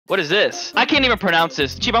What is this? I can't even pronounce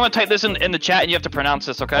this. Cheap, I'm gonna type this in the chat and you have to pronounce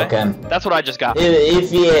this, okay? Okay. That's what I just got.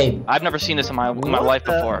 EVA. I've never seen this in my life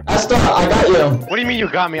before. Asta, I got you. What do you mean you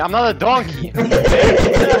got me? I'm not a donkey. You're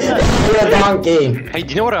a donkey. Hey, do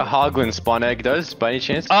you know what a hoglin spawn egg does, by any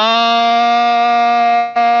chance? Why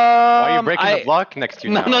are you breaking the block next to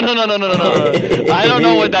you now? No. I don't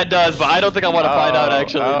know what that does, but I don't think I want to find out,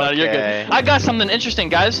 actually. No, you're okay. good. I got something interesting,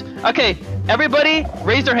 guys. Okay, everybody,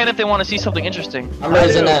 raise their hand if they want to see something interesting. I'm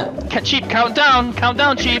raising it. Cheap, count down,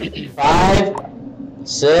 Cheap. 5,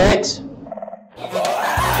 6. Oh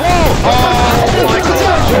my god!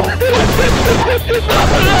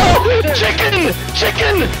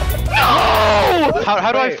 Chicken! No!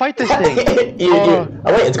 How do I fight this thing? Oh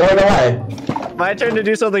wait, it's going away. My turn to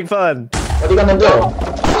do something fun. What are you gonna do?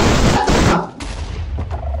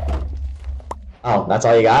 Oh, that's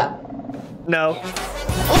all you got? No.